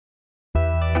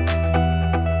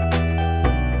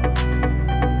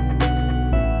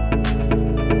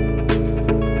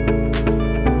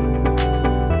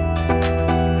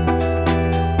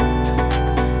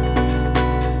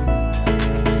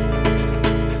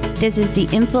This is the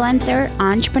Influencer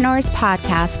Entrepreneurs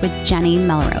Podcast with Jenny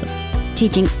Melrose,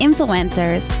 teaching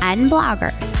influencers and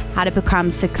bloggers how to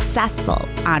become successful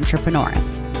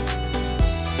entrepreneurs.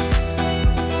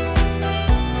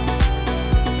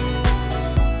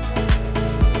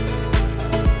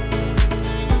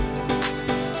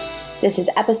 This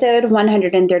is episode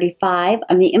 135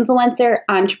 of the Influencer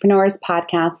Entrepreneurs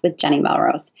Podcast with Jenny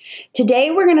Melrose.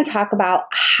 Today, we're going to talk about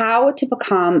how to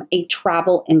become a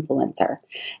travel influencer.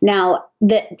 Now,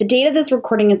 the date of this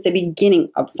recording is the beginning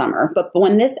of summer, but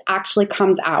when this actually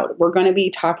comes out, we're going to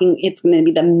be talking, it's going to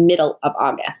be the middle of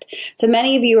August. So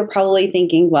many of you are probably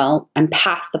thinking, well, I'm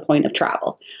past the point of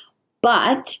travel.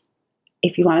 But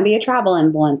if you want to be a travel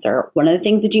influencer, one of the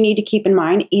things that you need to keep in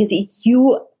mind is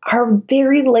you are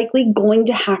very likely going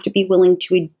to have to be willing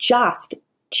to adjust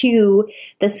to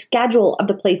the schedule of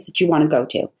the place that you want to go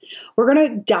to. We're going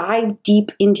to dive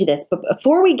deep into this, but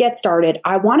before we get started,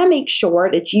 I want to make sure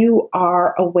that you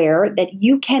are aware that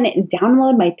you can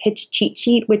download my pitch cheat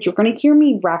sheet, which you're going to hear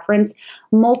me reference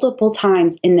multiple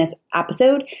times in this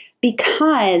episode,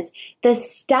 because the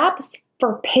steps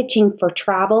for pitching for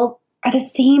travel are the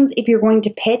same if you're going to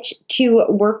pitch to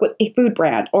work with a food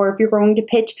brand or if you're going to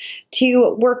pitch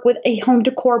to work with a home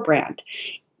decor brand.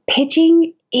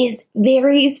 Pitching is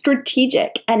very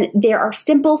strategic and there are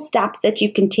simple steps that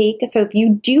you can take. So if you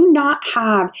do not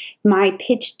have my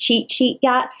pitch cheat sheet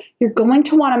yet, you're going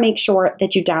to want to make sure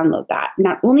that you download that.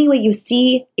 Not only will you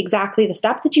see exactly the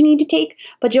steps that you need to take,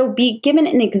 but you'll be given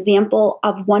an example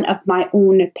of one of my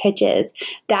own pitches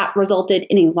that resulted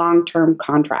in a long-term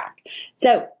contract.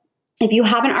 So if you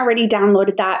haven't already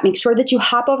downloaded that, make sure that you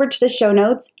hop over to the show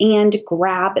notes and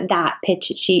grab that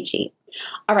pitch cheat sheet.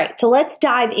 All right, so let's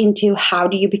dive into how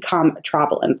do you become a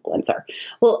travel influencer.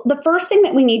 Well, the first thing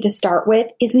that we need to start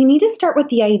with is we need to start with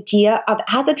the idea of,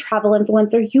 as a travel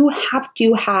influencer, you have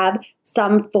to have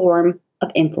some form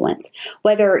of influence,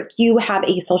 whether you have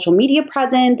a social media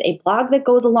presence, a blog that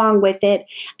goes along with it,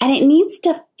 and it needs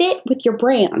to fit with your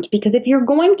brand. Because if you're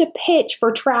going to pitch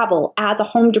for travel as a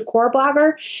home decor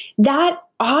blogger, that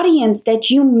audience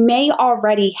that you may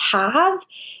already have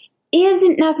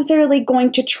isn't necessarily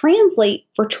going to translate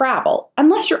for travel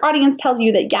unless your audience tells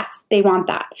you that, yes, they want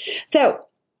that. So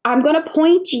I'm going to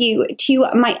point you to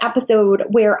my episode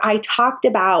where I talked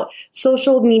about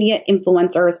social media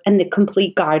influencers and the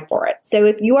complete guide for it. So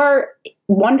if you are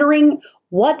wondering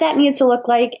what that needs to look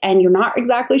like and you're not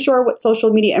exactly sure what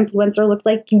social media influencer looks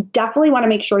like, you definitely want to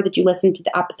make sure that you listen to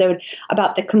the episode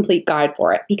about the complete guide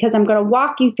for it, because I'm going to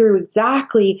walk you through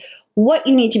exactly what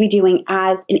you need to be doing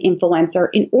as an influencer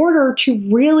in order to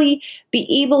really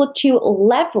be able to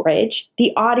leverage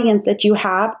the audience that you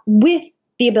have with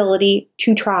the ability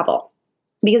to travel.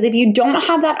 Because if you don't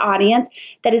have that audience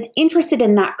that is interested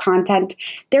in that content,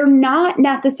 they're not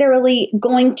necessarily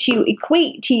going to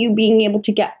equate to you being able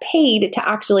to get paid to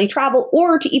actually travel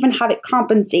or to even have it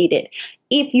compensated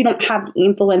if you don't have the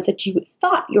influence that you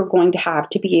thought you're going to have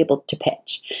to be able to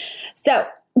pitch. So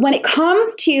when it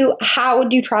comes to how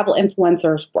do travel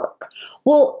influencers work?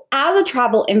 Well, as a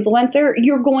travel influencer,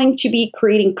 you're going to be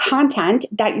creating content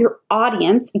that your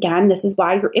audience, again, this is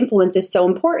why your influence is so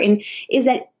important, is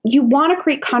that you want to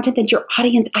create content that your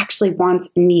audience actually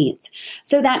wants and needs.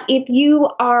 So that if you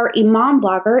are a mom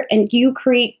blogger and you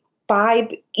create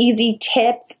 5 easy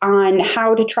tips on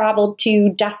how to travel to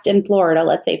Destin, Florida,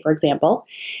 let's say, for example,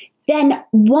 then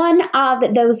one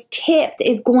of those tips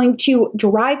is going to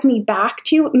drive me back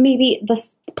to maybe the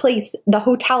place, the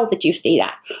hotel that you stayed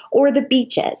at, or the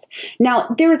beaches. Now,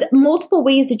 there's multiple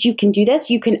ways that you can do this.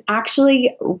 You can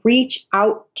actually reach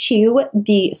out to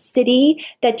the city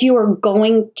that you are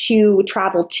going to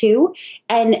travel to,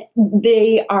 and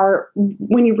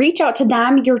when you reach out to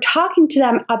them, you're talking to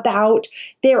them about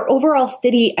their overall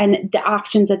city and the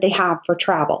options that they have for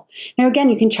travel. Now, again,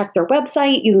 you can check their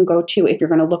website. You can go to, if you're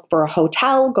going to look for a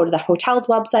hotel, go to the hotel's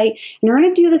website, and you're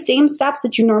going to do the same steps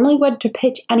that you normally would to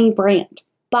pitch any brand.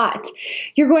 But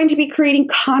you're going to be creating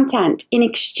content in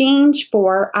exchange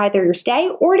for either your stay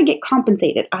or to get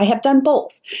compensated. I have done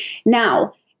both.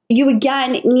 Now, you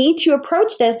again need to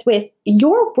approach this with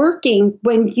you're working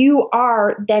when you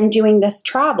are then doing this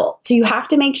travel. So you have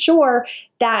to make sure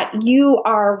that you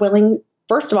are willing,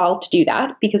 first of all, to do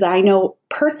that, because I know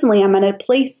personally I'm in a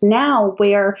place now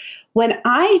where when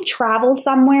I travel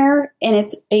somewhere and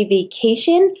it's a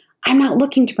vacation, I'm not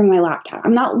looking to bring my laptop.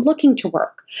 I'm not looking to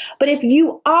work. But if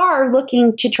you are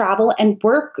looking to travel and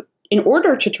work in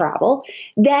order to travel,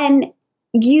 then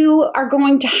you are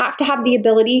going to have the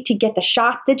ability to get the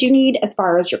shots that you need as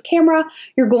far as your camera.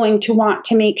 You're going to want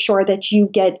to make sure that you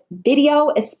get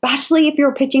video, especially if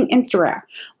you're pitching Instagram.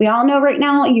 We all know right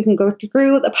now you can go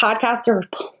through the podcast. There are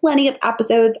plenty of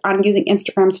episodes on using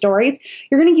Instagram stories.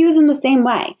 You're going to use them the same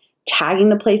way, tagging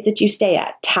the place that you stay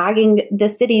at, tagging the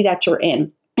city that you're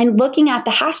in, and looking at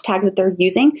the hashtags that they're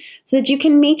using so that you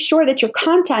can make sure that your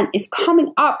content is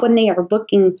coming up when they are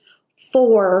looking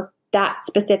for that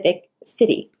specific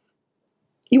city.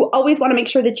 You always want to make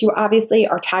sure that you obviously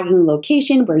are tagging the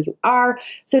location where you are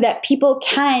so that people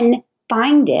can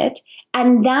find it,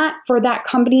 and that for that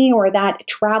company or that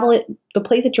the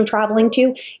place that you're traveling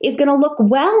to is going to look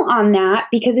well on that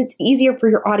because it's easier for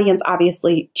your audience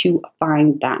obviously to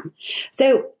find them.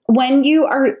 So when you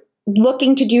are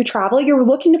looking to do travel, you're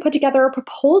looking to put together a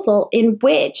proposal in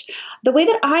which the way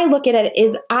that I look at it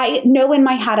is I know in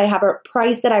my head I have a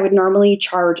price that I would normally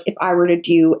charge if I were to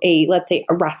do let's say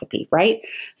a recipe, right?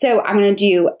 So I'm going to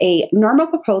do a normal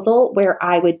proposal where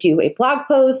I would do a blog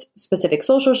post, specific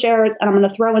social shares, and I'm going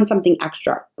to throw in something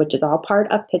extra, which is all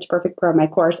part of Pitch Perfect Pro, my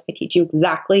course. I teach you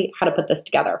exactly how to put this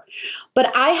together.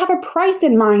 But I have a price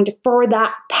in mind for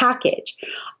that package.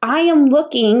 I am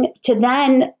looking to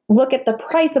then look at the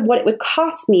price of what it would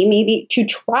cost me maybe to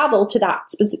travel to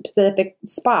that specific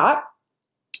spot.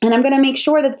 And I'm going to make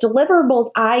sure that the deliverables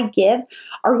I give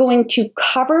are going to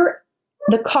cover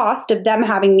the cost of them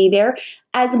having me there,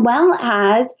 as well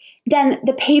as then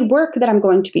the paid work that I'm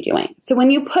going to be doing. So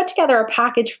when you put together a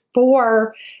package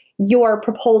for your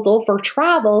proposal for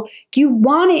travel, you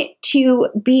want it to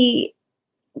be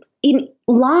in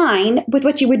line with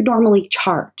what you would normally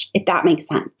charge, if that makes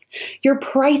sense. Your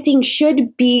pricing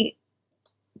should be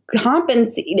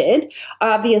compensated,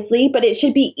 obviously, but it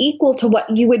should be equal to what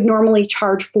you would normally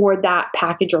charge for that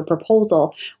package or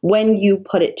proposal when you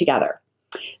put it together.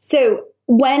 So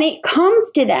when it comes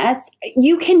to this,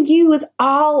 you can use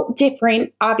all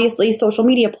different, obviously, social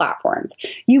media platforms.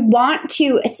 You want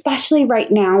to, especially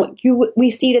right now, we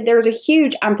see that there's a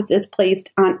huge emphasis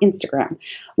placed on Instagram,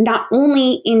 not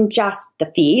only in just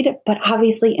the feed, but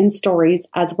obviously in stories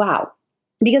as well.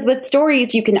 Because with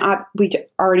stories, we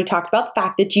already talked about the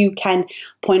fact that you can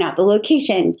point out the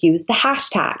location, use the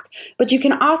hashtags, but you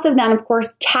can also then, of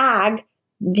course, tag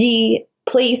the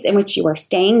place in which you are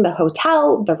staying, the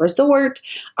hotel, the resort,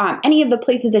 any of the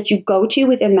places that you go to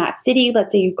within that city.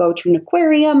 Let's say you go to an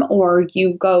aquarium or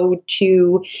you go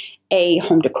to a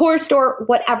home decor store,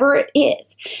 whatever it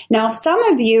is. Now, if some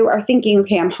of you are thinking,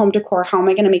 okay, I'm home decor, how am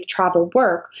I going to make travel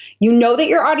work? You know that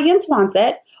your audience wants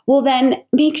it. Well, then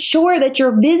make sure that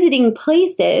you're visiting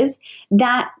places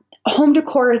that home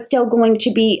decor is still going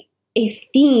to be a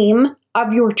theme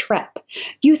of your trip.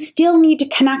 You still need to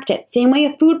connect it. Same way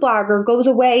a food blogger goes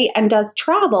away and does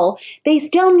travel, they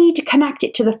still need to connect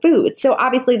it to the food. So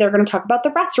obviously they're going to talk about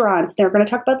the restaurants. They're going to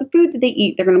talk about the food that they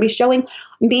eat. They're going to be showing,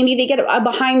 maybe they get a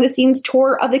behind the scenes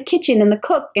tour of the kitchen and the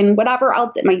cook and whatever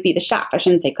else it might be, the chef. I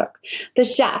shouldn't say cook, the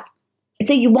chef.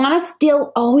 So you want to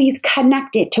still always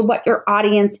connect it to what your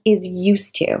audience is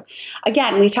used to.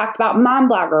 Again, we talked about mom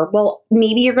blogger. Well,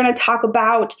 maybe you're going to talk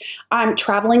about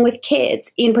traveling with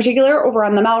kids. In particular, over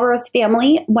on the Melrose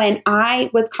family, when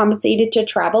I was compensated to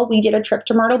travel, we did a trip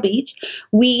to Myrtle Beach.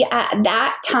 We, at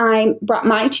that time, brought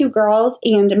my 2 girls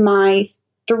and my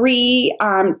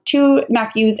 2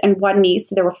 nephews and 1 niece.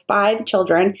 So there were 5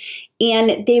 children,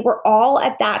 and they were all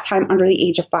at that time under the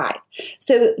age of 5.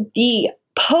 So the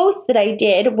post that I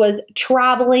did was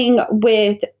traveling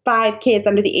with 5 kids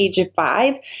under the age of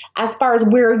 5 as far as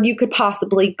where you could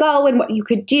possibly go and what you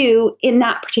could do in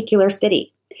that particular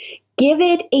city. Give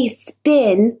it a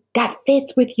spin that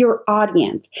fits with your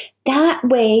audience. That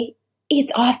way,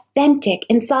 it's authentic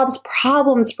and solves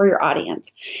problems for your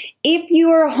audience. If you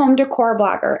are a home decor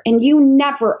blogger and you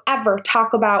never, ever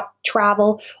talk about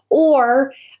travel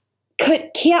or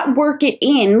can't work it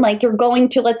in, like you're going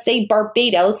to, let's say,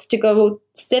 Barbados to go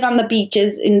sit on the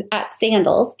beaches at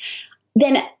Sandals,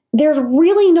 then there's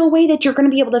really no way that you're going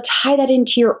to be able to tie that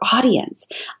into your audience.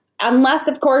 Unless,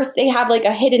 of course, they have like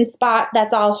a hidden spot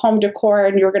that's all home decor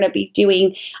and you're going to be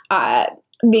doing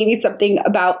maybe something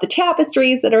about the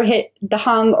tapestries that are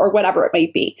hung or whatever it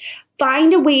might be.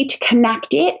 Find a way to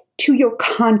connect it to your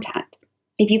content.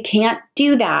 If you can't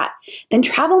do that, then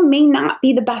travel may not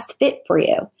be the best fit for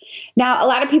you. Now, a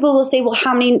lot of people will say, well,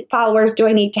 how many followers do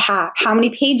I need to have? How many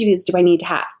page views do I need to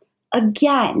have?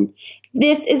 Again,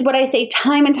 this is what I say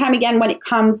time and time again when it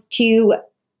comes to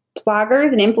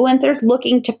bloggers and influencers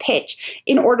looking to pitch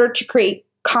in order to create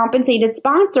compensated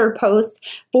sponsored posts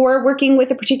for working with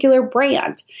a particular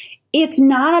brand. It's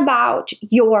not about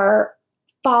your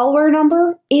follower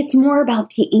number. It's more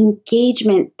about the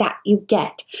engagement that you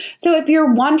get. So if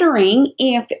you're wondering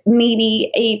if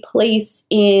maybe a place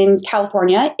in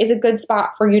California is a good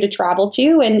spot for you to travel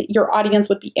to and your audience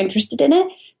would be interested in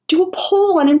it, do a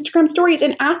poll on Instagram stories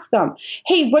and ask them,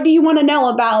 hey, what do you want to know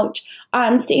about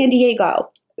San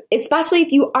Diego? Especially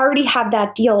if you already have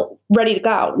that deal ready to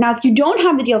go. Now, if you don't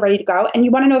have the deal ready to go and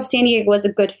you want to know if San Diego is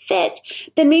a good fit,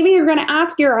 then maybe you're going to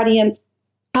ask your audience,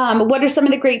 what are some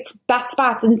of the best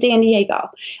spots in San Diego?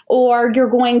 Or you're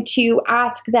going to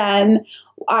ask them,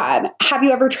 have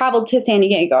you ever traveled to San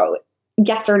Diego?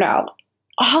 Yes or no?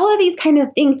 All of these kind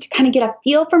of things to kind of get a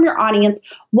feel from your audience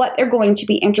what they're going to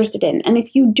be interested in. And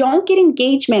if you don't get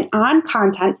engagement on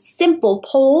content, simple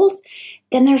polls,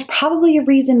 then there's probably a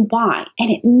reason why, and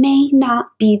it may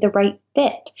not be the right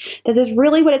fit. This is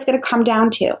really what it's going to come down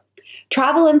to.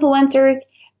 Travel influencers,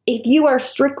 if you are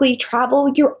strictly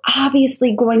travel, you're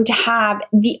obviously going to have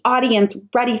the audience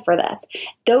ready for this.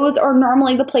 Those are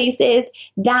normally the places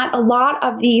that a lot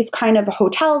of these kind of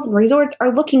hotels and resorts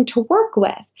are looking to work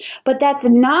with. But that's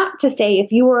not to say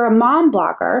if you were a mom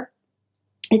blogger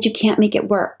that you can't make it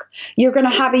work. You're going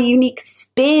to have a unique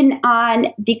spin on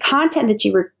the content that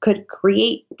you could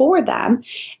create for them.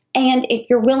 And if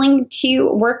you're willing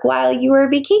to work while you are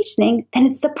vacationing, then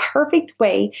it's the perfect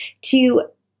way to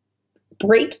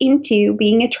break into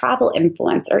being a travel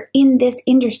influencer in this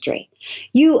industry.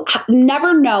 You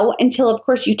never know until, of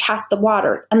course, you test the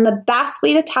waters. And the best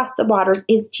way to test the waters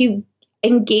is to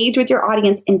engage with your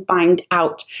audience and find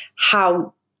out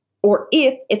how or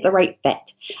if it's a right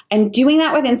fit. And doing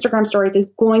that with Instagram stories is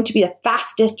going to be the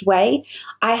fastest way.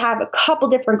 I have a couple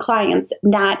different clients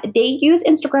that they use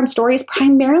Instagram stories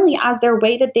primarily as their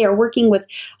way that they are working with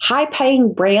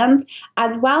high-paying brands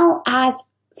as well as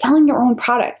selling their own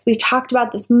products. We've talked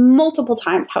about this multiple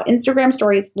times, how Instagram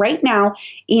stories right now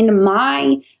in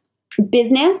my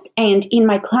business and in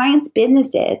my clients'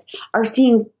 businesses are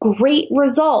seeing great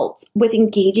results with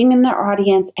engaging in their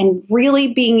audience and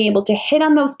really being able to hit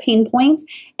on those pain points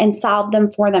and solve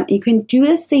them for them. And you can do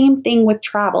the same thing with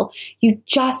travel. You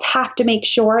just have to make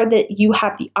sure that you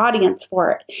have the audience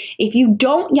for it. If you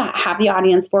don't yet have the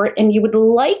audience for it and you would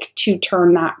like to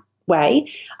turn that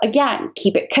way, again,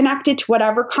 keep it connected to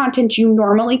whatever content you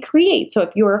normally create. So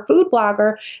if you're a food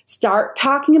blogger, start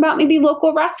talking about maybe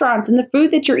local restaurants and the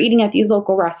food that you're eating at these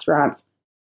local restaurants.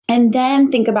 And then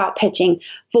think about pitching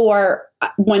for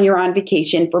when you're on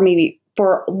vacation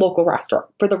for local restaurant,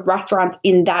 for the restaurants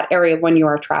in that area when you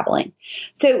are traveling.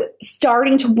 So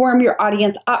starting to warm your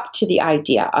audience up to the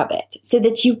idea of it so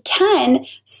that you can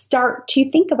start to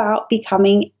think about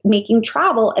making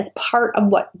travel as part of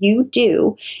what you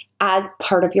do as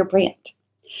part of your brand.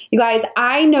 You guys,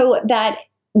 I know that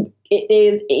it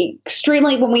is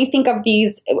extremely, when we think of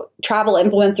these travel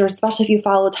influencers, especially if you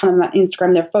follow a ton of them on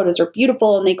Instagram, their photos are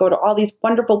beautiful and they go to all these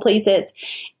wonderful places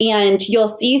and you'll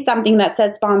see something that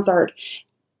says sponsored.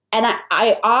 And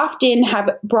I often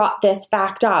have brought this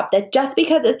fact up that just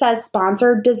because it says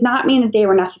sponsored does not mean that they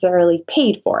were necessarily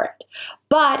paid for it.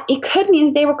 But it could mean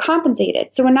that they were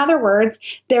compensated. So in other words,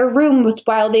 their room was,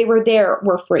 while they were there,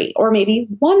 were free. Or maybe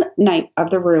one night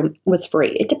of the room was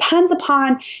free. It depends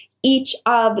upon each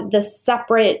of the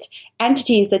separate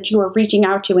entities that you are reaching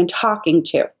out to and talking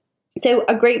to. So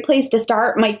a great place to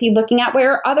start might be looking at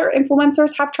where other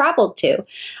influencers have traveled to.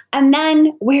 And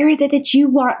then where is it that you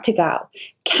want to go?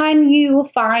 Can you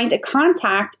find a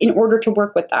contact in order to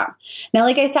work with them? Now,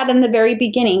 like I said in the very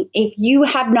beginning, if you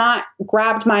have not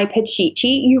grabbed my pitch sheet,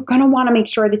 you're going to want to make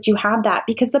sure that you have that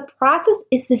because the process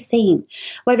is the same.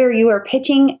 Whether you are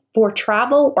pitching for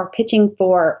travel or pitching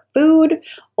for food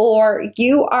or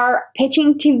you are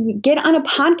pitching to get on a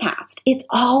podcast, it's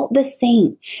all the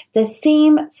same. The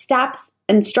same steps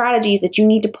and strategies that you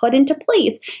need to put into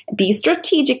place. Be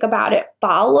strategic about it.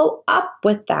 Follow up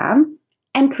with them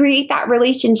and create that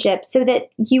relationship so that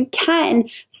you can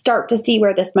start to see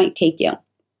where this might take you.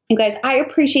 You guys, I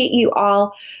appreciate you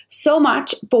all so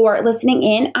much for listening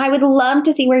in. I would love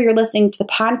to see where you're listening to the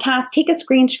podcast. Take a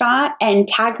screenshot and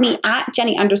tag me at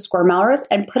Jenny_Melrose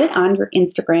and put it on your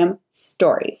Instagram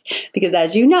stories. Because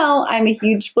as you know, I'm a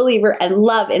huge believer and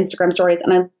love Instagram stories,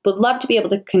 and I would love to be able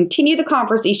to continue the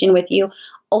conversation with you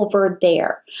over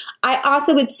there. I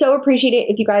also would so appreciate it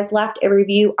if you guys left a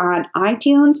review on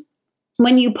iTunes.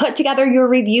 When you put together your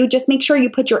review, just make sure you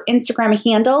put your Instagram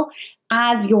handle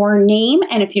as your name.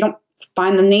 And if you don't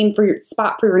find the name for your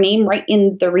spot for your name right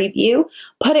in the review,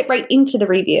 put it right into the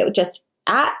review, just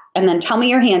at, and then tell me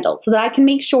your handle so that I can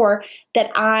make sure that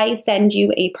I send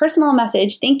you a personal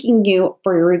message thanking you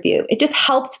for your review. It just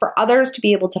helps for others to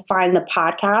be able to find the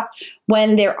podcast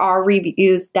when there are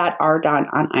reviews that are done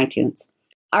on iTunes.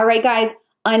 All right, guys.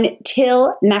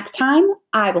 Until next time,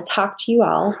 I will talk to you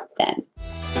all then.